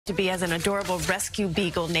To be as an adorable rescue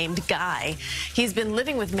beagle named Guy. He's been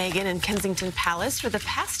living with Meghan in Kensington Palace for the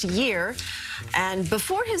past year. And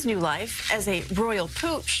before his new life as a royal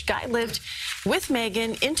pooch, Guy lived with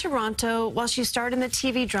Meghan in Toronto while she starred in the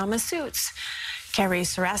TV drama Suits. Carrie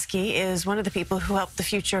Saraski is one of the people who helped the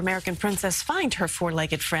future American princess find her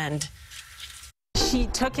four-legged friend. She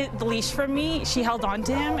took the leash from me, she held on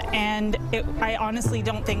to him, and I honestly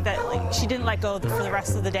don't think that, she didn't let go for the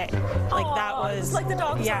rest of the day. That was... like the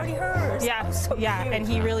dog was already hers. Yeah, so yeah, cute. and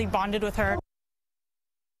he really bonded with her.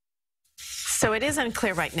 So it is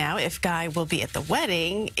unclear right now if Guy will be at the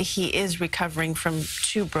wedding. He is recovering from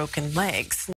 2 broken legs.